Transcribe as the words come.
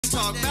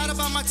talk bad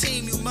about my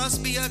team, you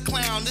must be a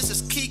clown. This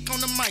is Keek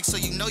on the mic, so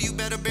you know you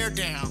better bear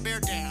down.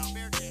 Bear down.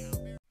 Bear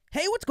down.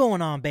 Hey, what's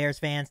going on, Bears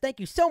fans? Thank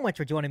you so much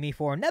for joining me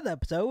for another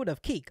episode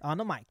of Keek on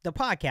the Mic, the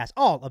podcast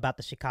all about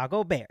the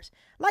Chicago Bears.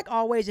 Like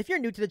always, if you're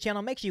new to the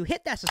channel, make sure you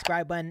hit that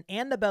subscribe button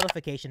and the bell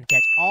notification to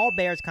catch all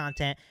Bears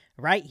content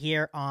right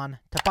here on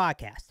the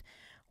podcast.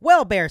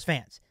 Well, Bears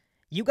fans,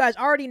 you guys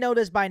already know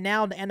this by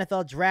now. The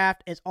NFL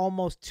Draft is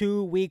almost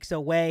 2 weeks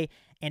away,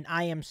 and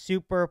I am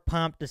super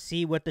pumped to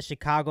see what the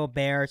Chicago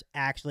Bears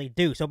actually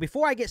do. So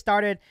before I get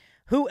started,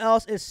 who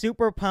else is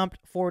super pumped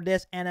for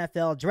this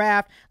NFL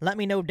Draft? Let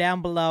me know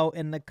down below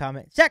in the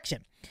comment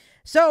section.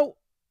 So,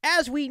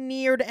 as we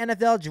near the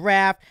NFL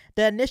Draft,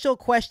 the initial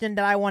question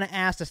that I want to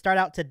ask to start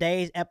out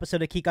today's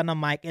episode of Keek on the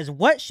Mic is,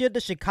 what should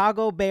the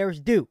Chicago Bears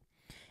do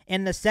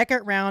in the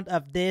second round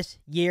of this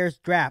year's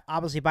draft?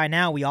 Obviously, by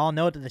now, we all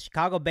know that the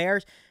Chicago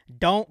Bears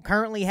don't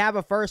currently have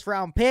a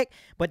first-round pick,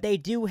 but they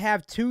do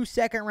have 2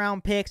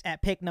 second-round picks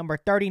at pick number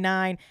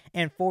 39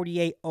 and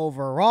 48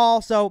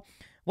 overall. So,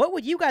 what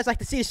would you guys like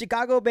to see the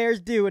Chicago Bears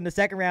do in the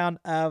second round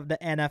of the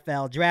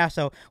NFL Draft?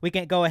 So we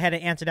can go ahead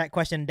and answer that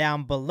question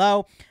down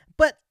below.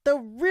 But the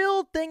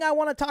real thing I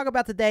want to talk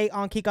about today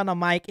on Keek on the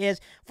Mic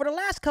is, for the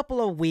last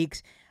couple of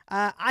weeks,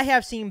 I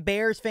have seen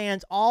Bears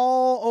fans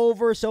all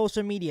over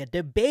social media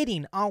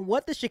debating on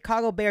what the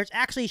Chicago Bears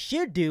actually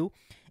should do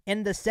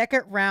in the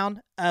second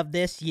round of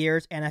this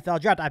year's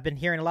NFL Draft. I've been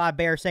hearing a lot of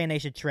Bears saying they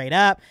should trade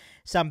up.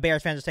 Some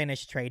Bears fans are saying they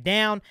should trade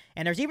down.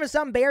 And there's even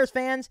some Bears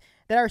fans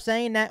that are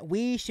saying that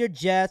we should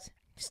just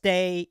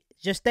stay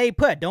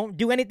put. Don't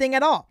do anything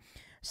at all.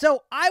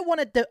 So I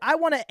want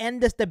to end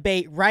this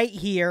debate right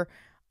here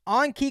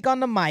on Keek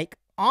on the Mic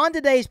on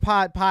today's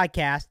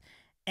podcast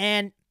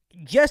and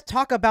just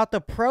talk about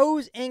the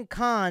pros and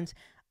cons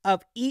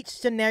of each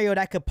scenario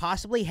that could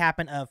possibly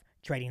happen of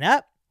trading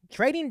up,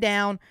 trading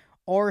down,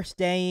 or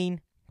staying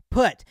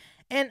put.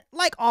 And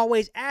like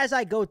always, as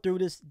I go through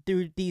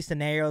these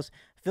scenarios,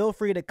 feel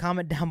free to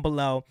comment down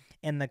below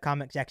in the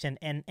comment section,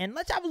 and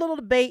let's have a little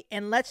debate,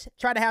 and let's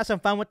try to have some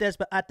fun with this,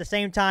 but at the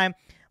same time,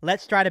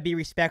 let's try to be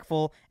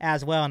respectful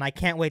as well, and I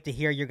can't wait to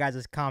hear your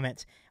guys'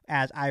 comments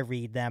as I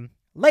read them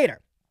later.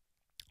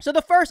 So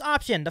the first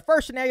option, the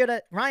first scenario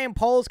that Ryan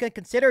Poles can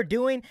consider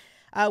doing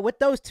with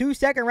those 2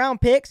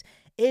 second-round picks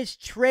is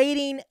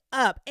trading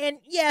up. And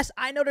yes,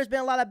 I know there's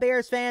been a lot of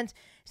Bears fans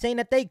saying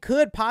that they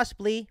could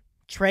possibly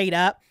trade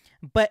up,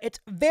 but it's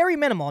very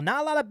minimal.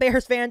 Not a lot of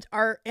Bears fans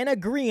are in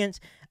agreement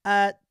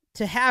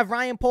to have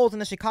Ryan Poles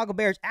and the Chicago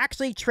Bears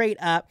actually trade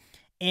up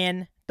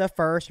in the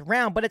first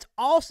round. But it's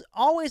also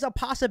always a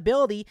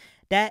possibility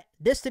that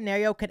this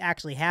scenario could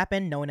actually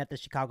happen, knowing that the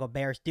Chicago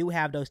Bears do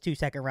have those 2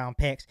 second-round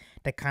picks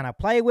to kind of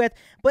play with.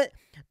 But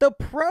the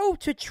pro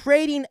to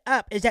trading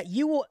up is that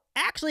you will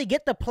actually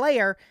get the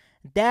player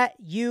that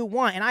you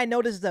want. And I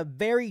know this is a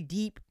very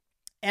deep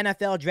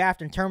NFL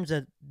draft in terms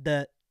of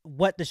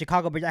what the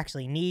Chicago Bears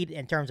actually need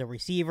in terms of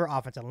receiver,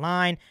 offensive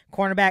line,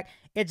 cornerback.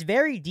 It's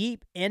very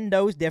deep in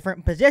those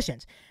different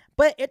positions.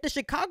 But if the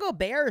Chicago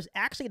Bears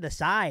actually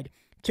decide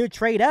to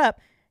trade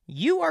up,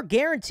 you are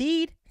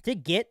guaranteed to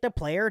get the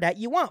player that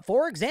you want.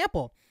 For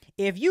example,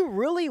 if you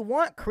really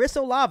want Chris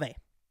Olave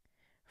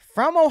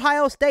from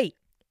Ohio State,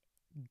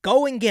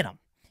 go and get him.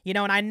 You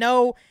know, and I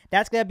know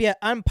that's going to be an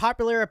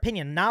unpopular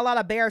opinion. Not a lot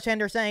of Bears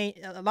fans are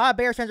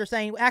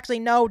saying, actually,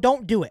 no,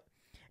 don't do it.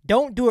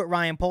 Don't do it,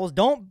 Ryan Poles.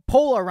 Don't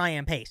pull a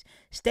Ryan Pace.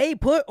 Stay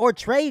put or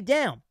trade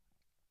down.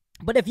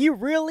 But if you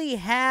really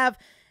have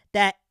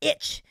that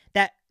itch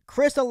that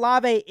Chris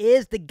Olave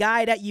is the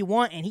guy that you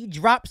want and he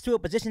drops to a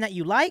position that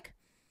you like,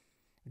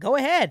 go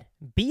ahead.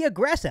 Be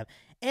aggressive.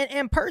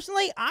 And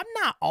personally, I'm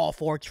not all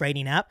for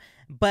trading up,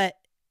 but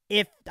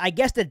if I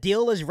guess the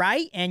deal is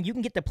right and you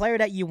can get the player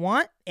that you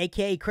want,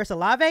 a.k.a. Chris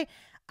Olave,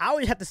 I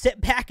would just have to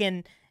sit back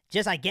and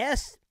just, I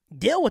guess,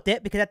 deal with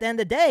it, because at the end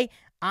of the day,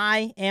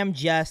 I am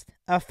just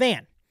a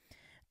fan.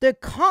 The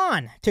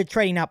con to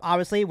trading up,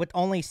 obviously, with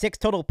only 6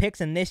 total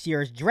picks in this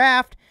year's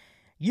draft,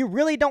 you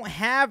really don't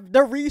have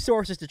the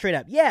resources to trade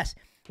up. Yes,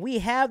 we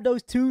have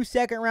those 2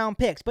 second-round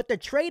picks, but to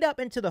trade up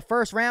into the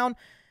first round,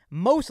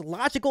 most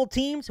logical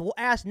teams will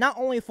ask not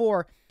only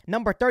for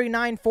number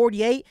 39,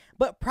 48,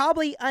 but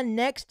probably a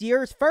next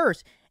year's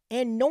first.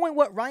 And knowing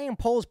what Ryan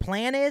Poles'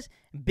 plan is,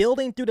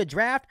 building through the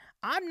draft,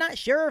 I'm not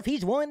sure if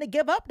he's willing to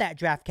give up that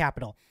draft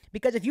capital.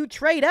 Because if you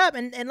trade up,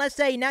 and let's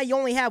say now you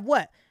only have,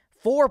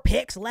 4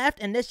 picks left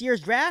in this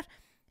year's draft,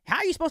 how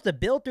are you supposed to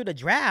build through the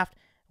draft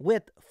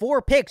with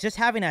 4 picks, just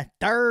having a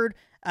third,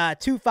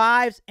 2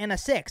 5s, and a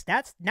 6?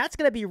 That's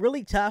going to be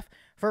really tough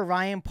for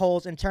Ryan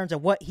Poles in terms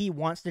of what he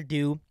wants to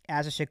do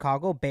as a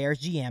Chicago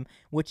Bears GM,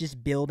 which is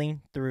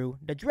building through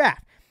the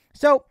draft.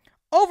 So,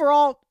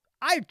 overall,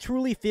 I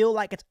truly feel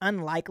like it's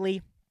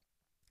unlikely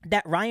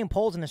that Ryan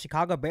Poles and the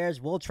Chicago Bears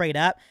will trade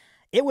up.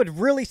 It would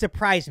really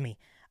surprise me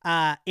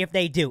if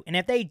they do. And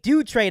if they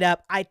do trade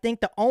up, I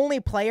think the only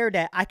player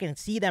that I can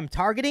see them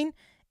targeting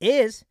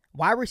is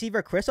wide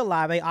receiver Chris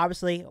Olave.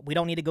 Obviously, we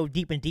don't need to go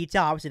deep in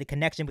detail. Obviously, the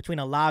connection between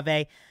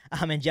Olave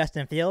and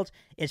Justin Fields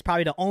is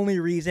probably the only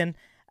reason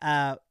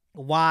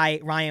why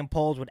Ryan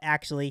Poles would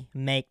actually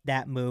make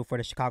that move for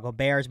the Chicago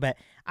Bears, but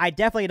I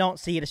definitely don't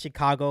see the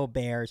Chicago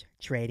Bears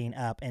trading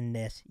up in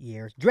this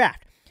year's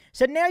draft.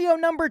 Scenario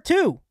number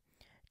 2,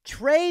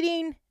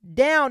 trading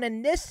down,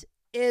 and this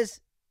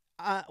is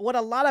what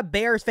a lot of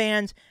Bears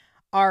fans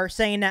are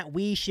saying that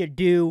we should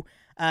do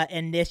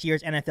in this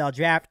year's NFL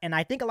draft, and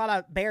I think a lot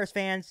of Bears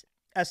fans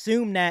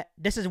assume that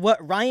this is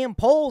what Ryan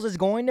Poles is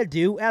going to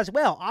do as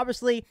well.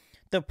 Obviously,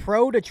 the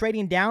pro to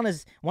trading down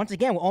is, once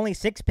again, with only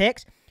 6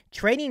 picks,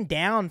 trading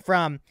down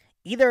from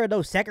either of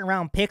those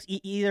second-round picks,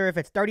 either if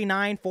it's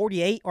 39,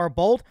 48, or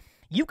both,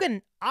 you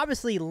can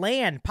obviously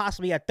land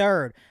possibly a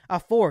 3rd, a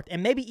 4th,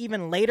 and maybe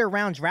even later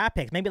round draft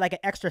picks, maybe like an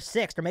extra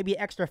 6th or maybe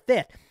an extra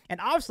 5th.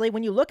 And obviously,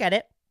 when you look at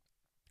it,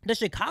 the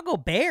Chicago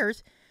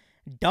Bears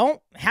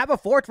don't have a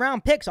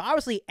 4th-round pick, so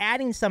obviously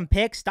adding some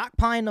picks,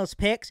 stockpiling those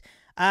picks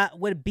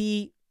would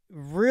be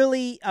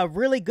a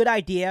really good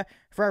idea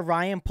for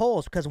Ryan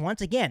Poles, because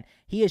once again,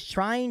 he is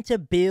trying to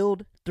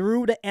build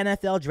through the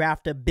NFL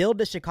draft to build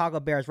the Chicago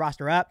Bears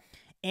roster up.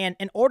 And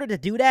in order to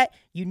do that,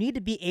 you need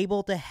to be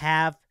able to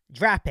have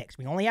draft picks.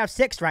 We only have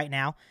 6 right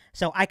now,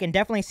 so I can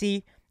definitely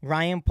see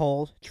Ryan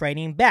Poles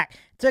trading back.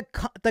 The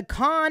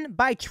con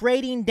by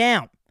trading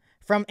down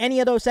from any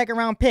of those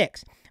second-round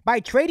picks, by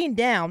trading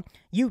down,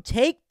 you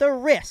take the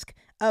risk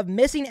of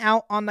missing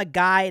out on the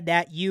guy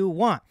that you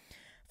want.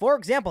 For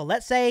example,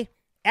 let's say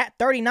at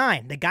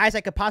 39, the guys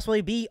that could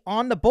possibly be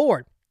on the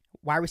board: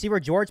 wide receiver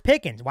George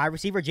Pickens, wide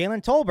receiver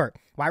Jalen Tolbert,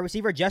 wide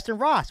receiver Justin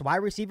Ross,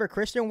 wide receiver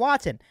Christian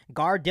Watson,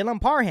 guard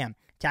Dylan Parham,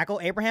 tackle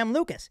Abraham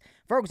Lucas.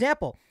 For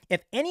example,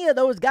 if any of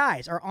those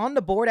guys are on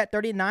the board at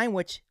 39,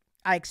 which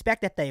I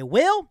expect that they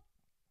will,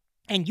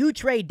 and you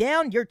trade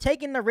down, you're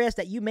taking the risk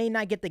that you may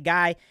not get the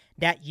guy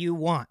that you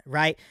want,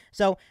 right?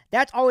 So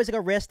that's always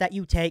a risk that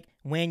you take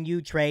when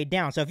you trade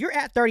down. So if you're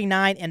at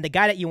 39 and the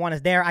guy that you want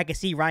is there, I can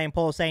see Ryan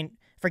Poles saying,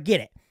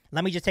 forget it.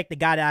 Let me just take the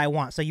guy that I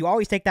want. So you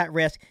always take that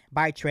risk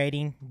by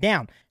trading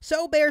down.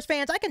 So Bears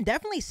fans, I can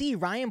definitely see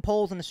Ryan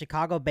Poles and the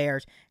Chicago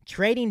Bears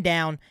trading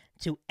down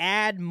to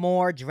add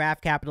more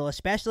draft capital,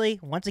 especially,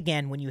 once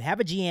again, when you have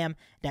a GM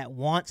that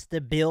wants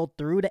to build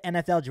through the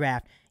NFL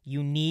draft,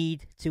 you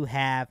need to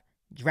have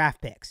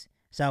draft picks.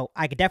 So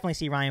I could definitely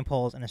see Ryan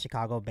Poles and the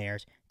Chicago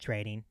Bears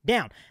trading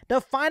down. The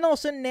final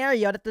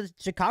scenario that the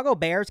Chicago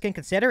Bears can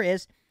consider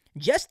is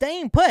just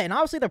staying put. And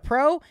obviously the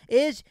pro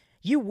is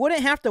you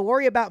wouldn't have to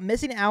worry about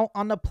missing out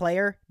on the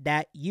player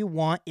that you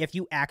want if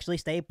you actually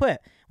stay put.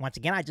 Once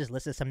again, I just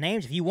listed some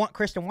names. If you want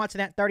Christian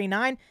Watson at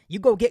 39, you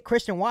go get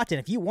Christian Watson.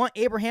 If you want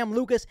Abraham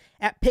Lucas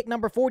at pick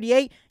number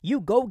 48, you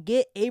go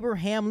get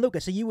Abraham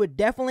Lucas. So you would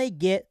definitely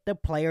get the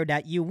player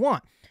that you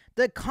want.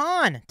 The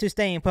con to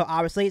staying put,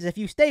 obviously, is if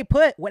you stay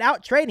put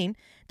without trading,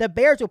 the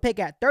Bears will pick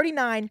at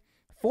 39,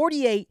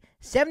 48,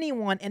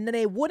 71, and then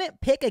they wouldn't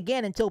pick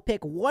again until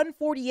pick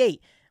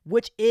 148,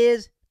 which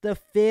is the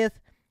 5th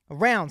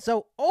round.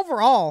 So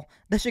overall,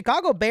 the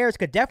Chicago Bears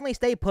could definitely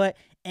stay put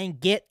and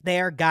get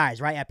their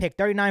guys, right, at pick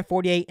 39,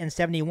 48, and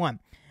 71.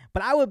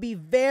 But I would be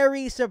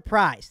very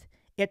surprised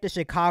if the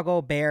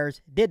Chicago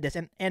Bears did this.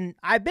 And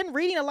I've been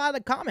reading a lot of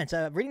the comments,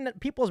 reading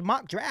people's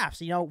mock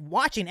drafts,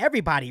 watching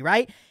everybody,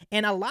 right?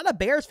 And a lot of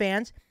Bears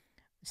fans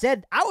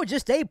said, I would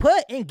just stay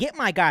put and get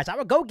my guys. I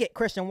would go get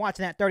Christian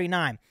Watson at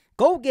 39.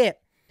 Go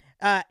get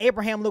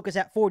Abraham Lucas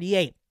at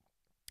 48.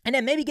 And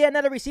then maybe get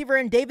another receiver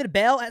in David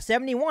Bell at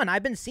 71.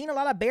 I've been seeing a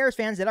lot of Bears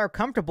fans that are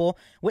comfortable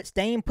with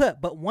staying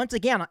put. But once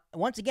again, I'm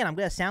going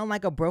to sound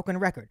like a broken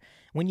record.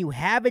 When you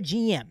have a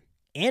GM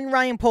in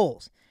Ryan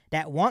Poles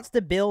that wants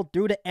to build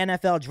through the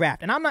NFL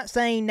draft, and I'm not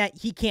saying that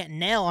he can't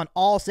nail on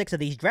all 6 of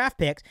these draft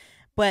picks,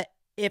 but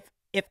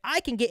if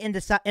I can get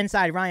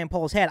inside Ryan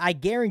Poles' head, I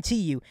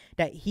guarantee you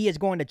that he is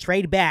going to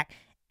trade back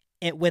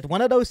with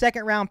one of those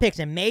second-round picks,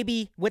 and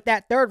maybe with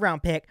that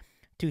third-round pick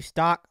to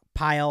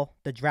stockpile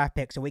the draft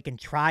pick so we can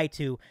try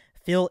to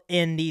fill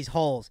in these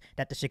holes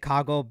that the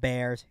Chicago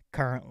Bears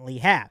currently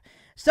have.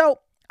 So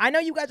I know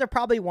you guys are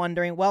probably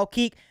wondering, well,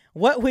 Keek,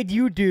 what would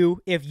you do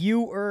if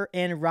you were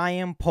in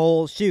Ryan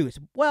Poles' shoes?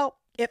 Well,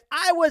 if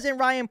I was in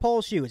Ryan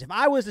Poles' shoes, if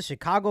I was the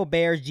Chicago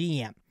Bears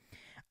GM,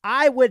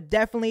 I would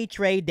definitely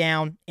trade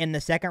down in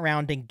the second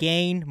round to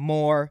gain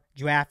more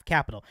draft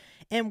capital.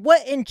 And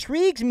what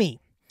intrigues me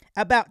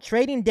about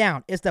trading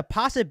down is the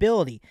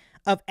possibility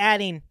of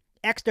adding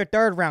extra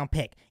third-round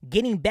pick,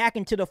 getting back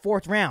into the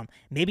 4th round,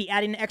 maybe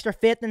adding an extra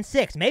 5th and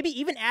 6th, maybe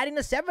even adding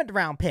a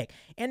 7th-round pick.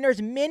 And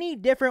there's many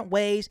different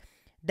ways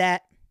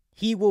that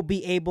he will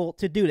be able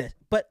to do this.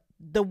 But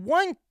the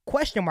one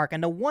question mark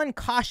and the one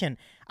caution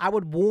I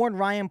would warn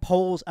Ryan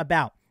Poles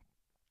about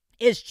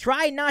is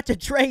try not to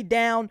trade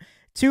down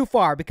too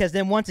far, because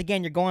then once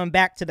again, you're going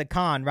back to the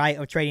con, right,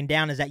 of trading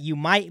down, is that you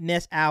might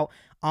miss out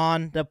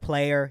on the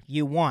player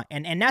you want.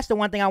 And that's the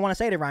one thing I want to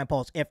say to Ryan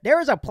Poles. If there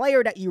is a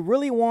player that you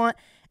really want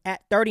at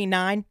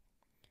 39,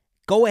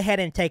 go ahead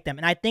and take them.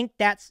 And I think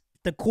that's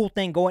the cool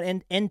thing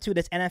going into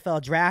this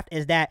NFL draft,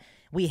 is that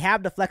we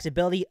have the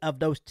flexibility of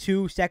those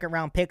 2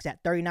 second-round picks at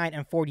 39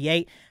 and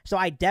 48. So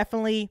I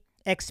definitely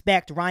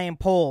expect Ryan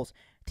Poles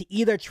to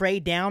either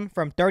trade down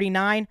from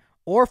 39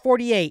 or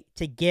 48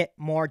 to get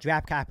more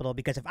draft capital,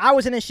 because if I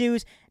was in his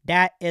shoes,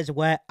 that is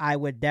what I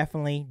would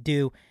definitely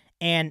do.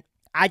 And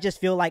I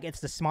just feel like it's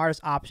the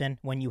smartest option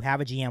when you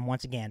have a GM,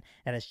 once again,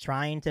 that is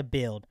trying to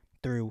build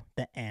through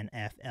the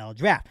NFL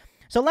draft.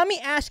 So let me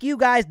ask you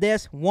guys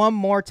this one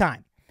more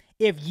time.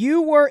 If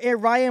you were in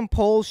Ryan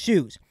Poles'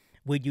 shoes,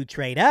 would you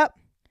trade up?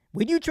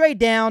 Would you trade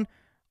down?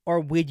 Or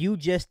would you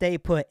just stay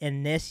put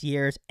in this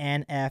year's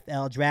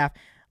NFL draft?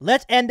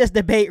 Let's end this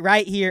debate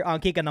right here on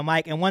Kick on the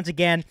Mic. And once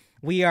again,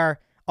 we are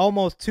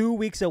almost 2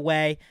 weeks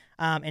away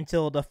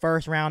until the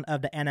first round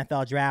of the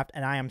NFL draft,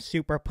 and I am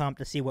super pumped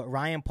to see what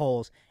Ryan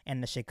Poles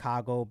and the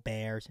Chicago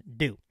Bears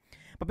do.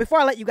 But before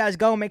I let you guys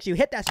go, make sure you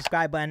hit that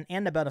subscribe button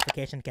and the bell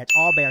notification to catch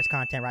all Bears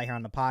content right here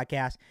on the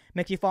podcast.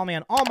 Make sure you follow me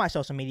on all my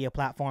social media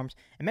platforms,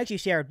 and make sure you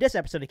share this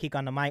episode of Kick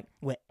on the Mic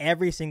with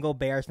every single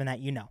Bears fan that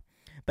you know.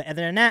 But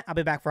other than that, I'll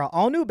be back for our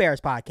all-new Bears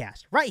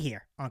podcast right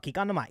here on Kick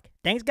on the Mic.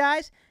 Thanks,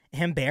 guys,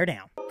 and bear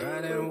down.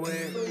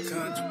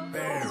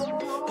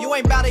 You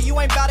ain't bout it, you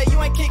ain't bout it,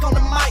 you ain't Kick on the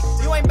Mic.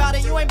 You ain't bout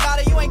it, you ain't bout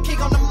it, you ain't Kick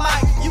on the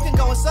Mic. You can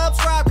go and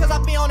subscribe, cause I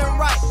be on it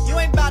right.